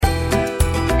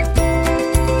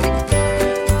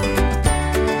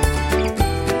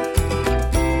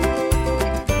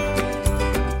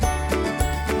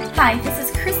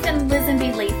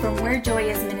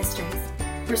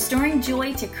bring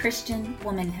joy to Christian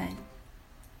womanhood.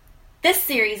 This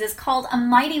series is called A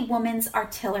Mighty Woman's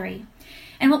Artillery.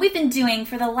 And what we've been doing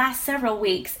for the last several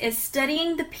weeks is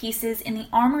studying the pieces in the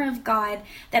armor of God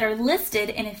that are listed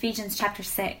in Ephesians chapter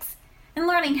 6 and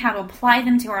learning how to apply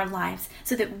them to our lives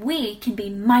so that we can be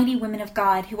mighty women of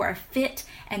God who are fit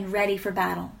and ready for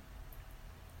battle.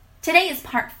 Today is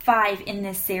part 5 in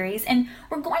this series, and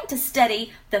we're going to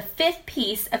study the 5th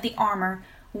piece of the armor,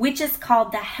 which is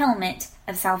called the helmet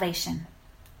of salvation.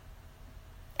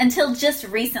 Until just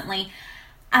recently,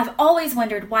 I've always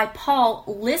wondered why Paul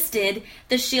listed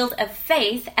the shield of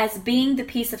faith as being the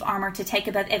piece of armor to take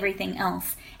above everything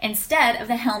else, instead of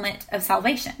the helmet of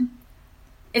salvation.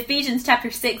 Ephesians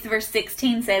chapter 6 verse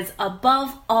 16 says,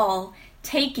 "Above all,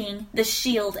 taking the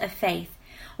shield of faith,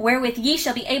 wherewith ye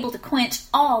shall be able to quench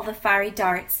all the fiery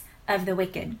darts of the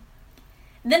wicked."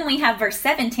 Then we have verse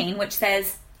 17, which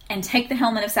says, "And take the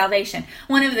helmet of salvation,"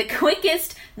 one of the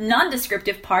quickest,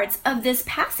 non-descriptive parts of this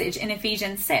passage in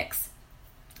Ephesians 6.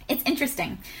 It's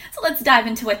interesting. So let's dive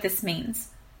into what this means.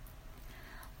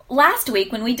 Last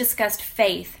week, when we discussed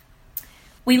faith,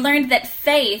 we learned that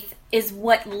faith is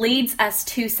what leads us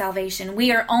to salvation.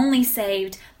 We are only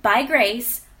saved by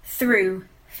grace through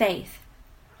faith.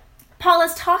 Paul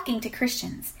is talking to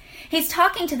Christians. He's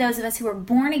talking to those of us who are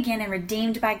born again and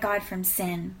redeemed by God from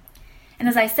sin. And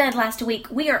as I said last week,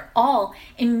 we are all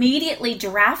immediately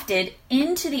drafted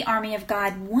into the army of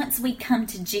God once we come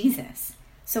to Jesus.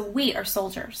 So we are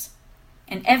soldiers.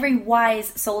 And every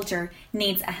wise soldier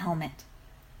needs a helmet.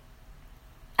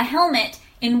 A helmet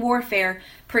in warfare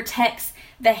protects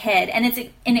the head, and it's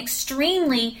an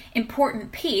extremely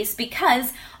important piece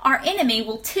because our enemy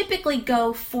will typically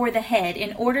go for the head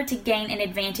in order to gain an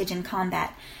advantage in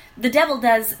combat. The devil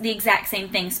does the exact same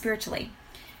thing spiritually.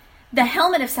 The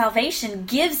helmet of salvation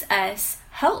gives us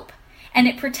hope, and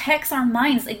it protects our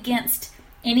minds against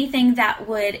anything that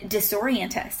would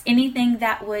disorient us, anything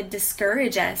that would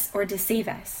discourage us or deceive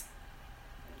us.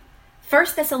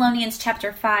 1 Thessalonians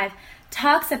chapter 5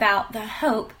 talks about the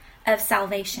hope of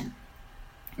salvation.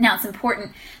 Now, it's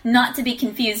important not to be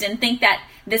confused and think that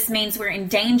this means we're in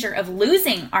danger of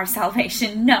losing our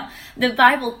salvation. No, the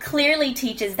Bible clearly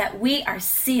teaches that we are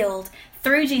sealed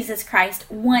through Jesus Christ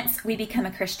once we become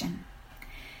a Christian.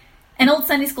 An old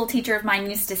Sunday school teacher of mine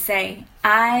used to say,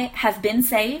 "I have been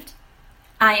saved,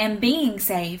 I am being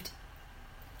saved,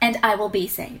 and I will be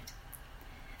saved."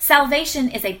 Salvation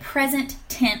is a present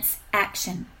tense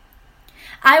action.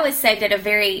 I was saved at a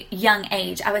very young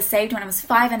age. I was saved when I was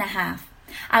 5.5.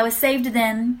 I was saved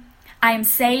then, I am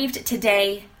saved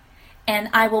today, and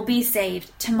I will be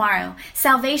saved tomorrow.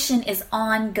 Salvation is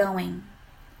ongoing.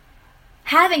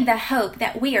 Having the hope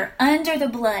that we are under the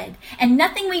blood and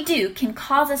nothing we do can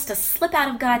cause us to slip out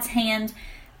of God's hand,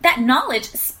 that knowledge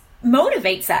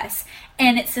motivates us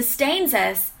and it sustains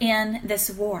us in this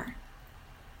war.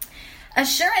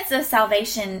 Assurance of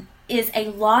salvation is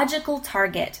a logical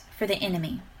target for the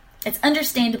enemy. It's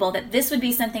understandable that this would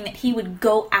be something that he would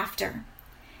go after.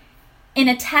 In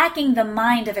attacking the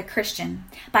mind of a Christian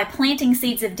by planting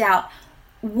seeds of doubt,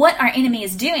 what our enemy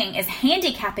is doing is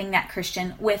handicapping that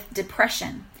Christian with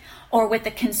depression or with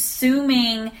a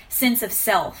consuming sense of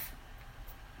self.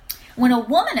 When a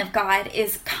woman of God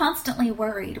is constantly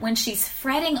worried, when she's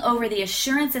fretting over the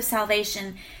assurance of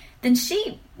salvation, then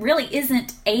she really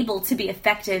isn't able to be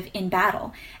effective in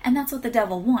battle. And that's what the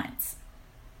devil wants.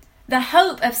 The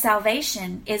hope of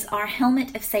salvation is our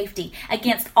helmet of safety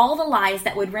against all the lies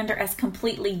that would render us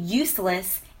completely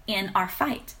useless in our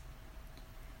fight.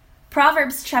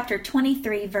 Proverbs chapter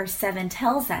 23 verse 7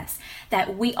 tells us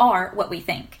that we are what we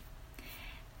think.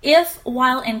 If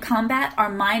while in combat our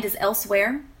mind is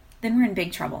elsewhere, then we're in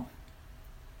big trouble.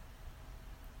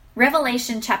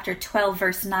 Revelation chapter 12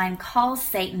 verse 9 calls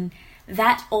Satan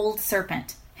that old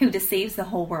serpent who deceives the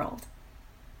whole world.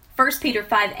 1 Peter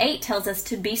 5:8 tells us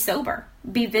to be sober,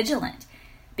 be vigilant,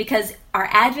 because our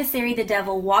adversary the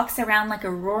devil walks around like a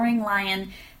roaring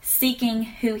lion seeking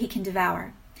who he can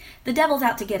devour. The devil's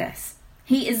out to get us.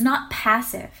 He is not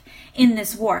passive in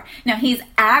this war. Now, he's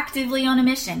actively on a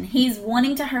mission. He's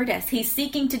wanting to hurt us. He's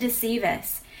seeking to deceive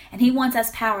us, and he wants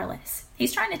us powerless.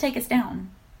 He's trying to take us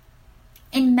down.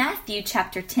 In Matthew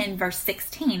chapter 10 verse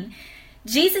 16,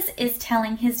 Jesus is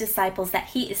telling his disciples that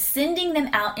he is sending them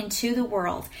out into the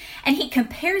world, and he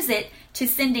compares it to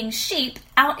sending sheep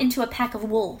out into a pack of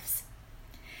wolves.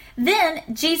 Then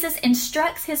Jesus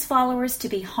instructs his followers to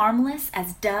be harmless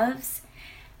as doves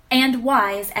and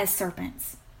wise as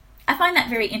serpents. I find that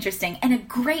very interesting and a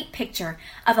great picture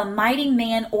of a mighty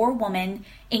man or woman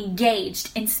engaged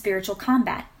in spiritual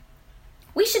combat.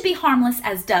 We should be harmless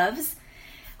as doves,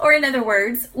 or in other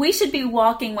words, we should be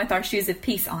walking with our shoes of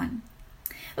peace on.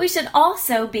 we should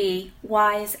also be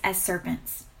wise as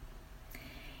serpents.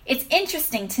 It's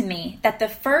interesting to me that the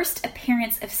first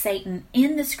appearance of Satan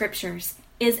in the scriptures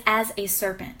is as a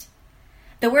serpent.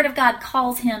 The Word of God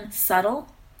calls him subtle,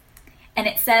 and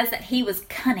it says that he was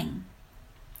cunning.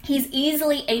 He's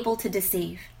easily able to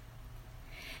deceive.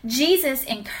 Jesus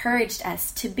encouraged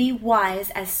us to be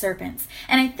wise as serpents,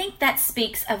 and I think that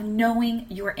speaks of knowing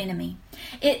your enemy.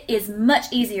 It is much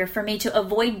easier for me to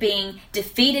avoid being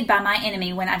defeated by my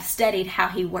enemy when I've studied how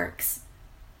he works.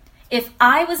 If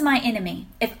I was my enemy,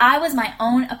 if I was my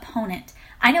own opponent,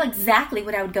 I know exactly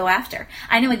what I would go after.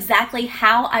 I know exactly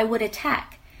how I would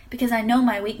attack because I know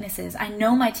my weaknesses. I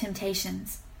know my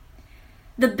temptations.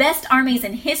 The best armies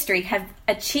in history have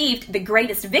achieved the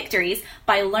greatest victories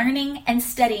by learning and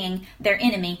studying their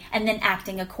enemy and then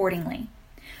acting accordingly.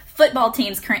 Football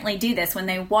teams currently do this when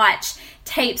they watch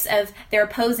tapes of their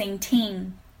opposing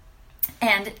team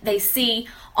and they see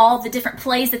all the different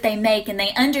plays that they make and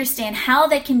they understand how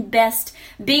they can best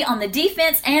be on the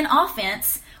defense and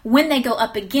offense when they go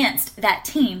up against that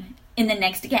team in the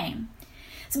next game.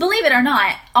 So believe it or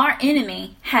not, our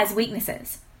enemy has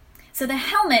weaknesses. So the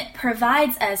helmet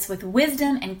provides us with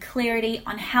wisdom and clarity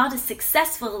on how to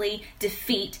successfully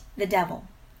defeat the devil.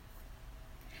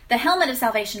 The helmet of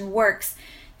salvation works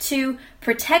to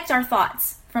protect our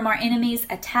thoughts from our enemy's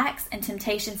attacks and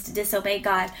temptations to disobey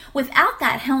God. Without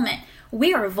that helmet,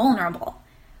 we are vulnerable.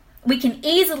 We can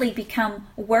easily become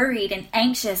worried and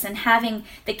anxious and having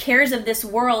the cares of this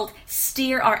world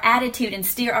steer our attitude and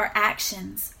steer our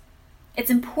actions. It's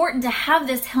important to have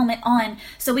this helmet on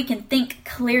so we can think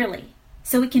clearly,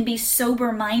 so we can be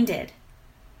sober-minded.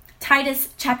 Titus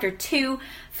chapter 2,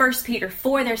 1 Peter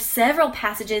 4, there's several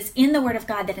passages in the Word of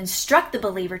God that instruct the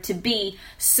believer to be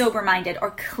sober-minded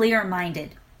or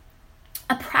clear-minded.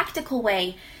 A practical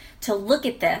way to look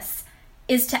at this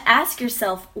is to ask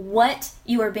yourself what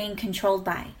you are being controlled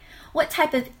by. What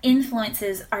type of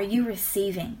influences are you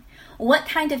receiving? What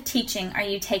kind of teaching are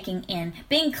you taking in?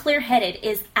 Being clear-headed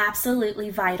is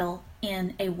absolutely vital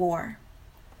in a war.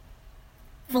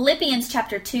 Philippians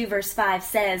chapter 2 verse 5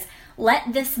 says,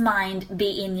 "Let this mind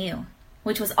be in you,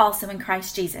 which was also in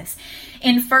Christ Jesus."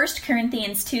 In 1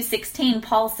 Corinthians 2:16,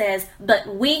 Paul says,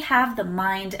 "But we have the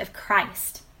mind of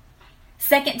Christ."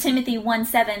 2 Timothy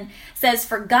 1:7 says,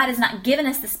 "For God has not given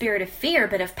us the spirit of fear,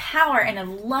 but of power and of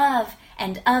love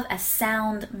and of a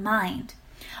sound mind."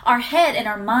 Our head and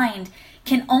our mind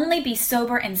can only be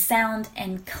sober and sound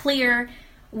and clear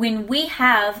when we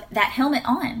have that helmet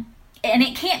on. And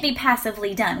it can't be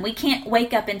passively done. We can't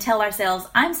wake up and tell ourselves,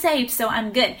 "I'm saved, so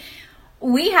I'm good."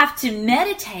 We have to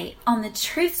meditate on the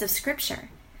truths of Scripture.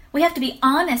 We have to be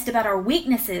honest about our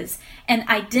weaknesses and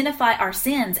identify our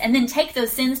sins and then take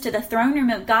those sins to the throne room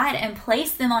of God and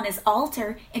place them on His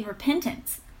altar in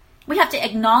repentance. We have to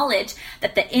acknowledge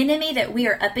that the enemy that we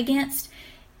are up against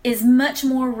is much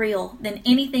more real than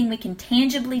anything we can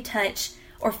tangibly touch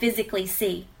or physically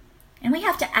see. And we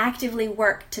have to actively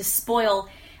work to spoil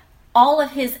all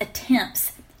of his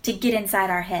attempts to get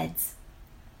inside our heads.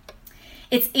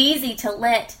 It's easy to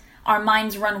let our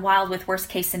minds run wild with worst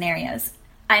case scenarios.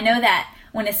 I know that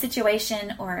when a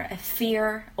situation or a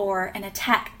fear or an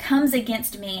attack comes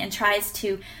against me and tries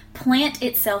to plant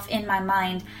itself in my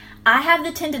mind, I have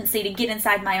the tendency to get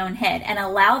inside my own head and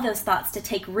allow those thoughts to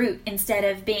take root instead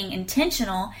of being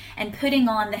intentional and putting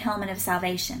on the helmet of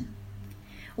salvation.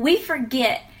 We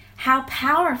forget how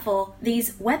powerful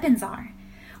these weapons are.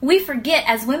 We forget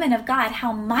as women of God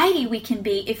how mighty we can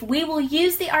be if we will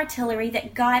use the artillery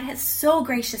that God has so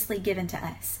graciously given to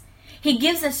us. He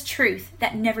gives us truth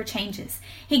that never changes.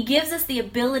 He gives us the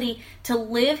ability to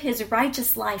live His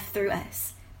righteous life through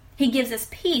us. He gives us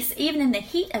peace even in the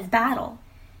heat of battle.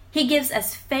 He gives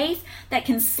us faith that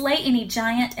can slay any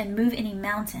giant and move any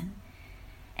mountain.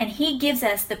 And He gives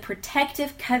us the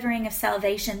protective covering of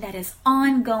salvation that is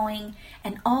ongoing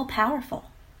and all-powerful.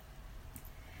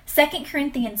 2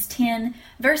 Corinthians 10,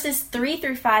 verses 3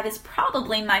 through 5 is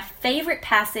probably my favorite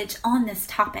passage on this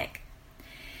topic.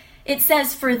 It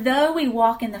says, "For though we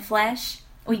walk in the flesh,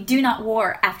 we do not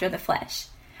war after the flesh.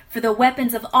 For the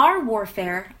weapons of our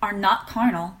warfare are not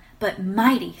carnal, but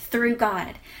mighty through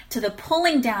God, to the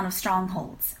pulling down of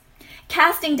strongholds,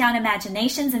 casting down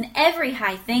imaginations and every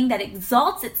high thing that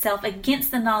exalts itself against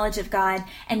the knowledge of God,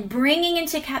 and bringing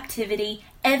into captivity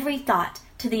every thought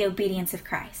to the obedience of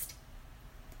Christ."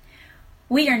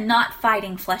 We are not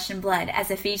fighting flesh and blood,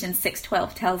 as Ephesians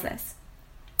 6:12 tells us.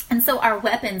 And so our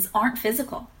weapons aren't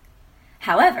physical.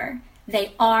 However,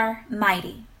 they are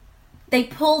mighty. They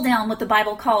pull down what the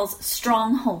Bible calls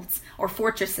strongholds or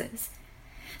fortresses.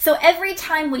 So every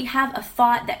time we have a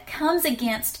thought that comes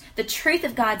against the truth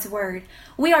of God's word,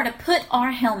 we are to put our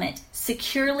helmet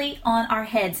securely on our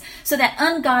heads so that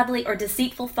ungodly or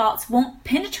deceitful thoughts won't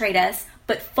penetrate us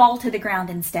but fall to the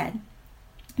ground instead.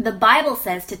 The Bible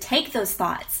says to take those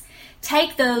thoughts,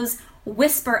 take those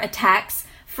whisper attacks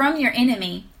from your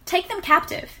enemy, take them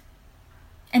captive,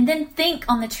 and then think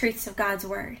on the truths of God's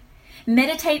word.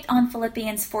 Meditate on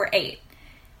Philippians 4:8.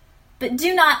 But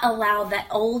do not allow that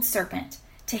old serpent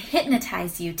to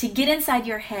hypnotize you, to get inside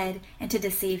your head and to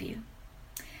deceive you.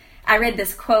 I read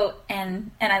this quote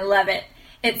and I love it.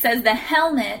 It says, the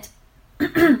helmet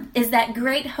is that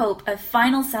great hope of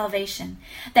final salvation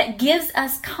that gives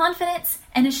us confidence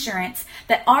and assurance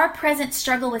that our present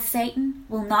struggle with Satan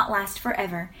will not last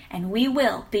forever and we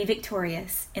will be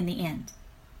victorious in the end.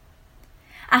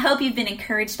 I hope you've been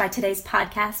encouraged by today's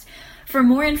podcast. For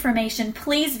more information,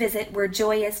 please visit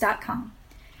wherejoyis.com.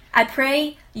 I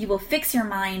pray you will fix your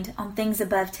mind on things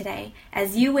above today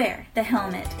as you wear the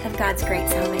helmet of God's great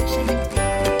salvation.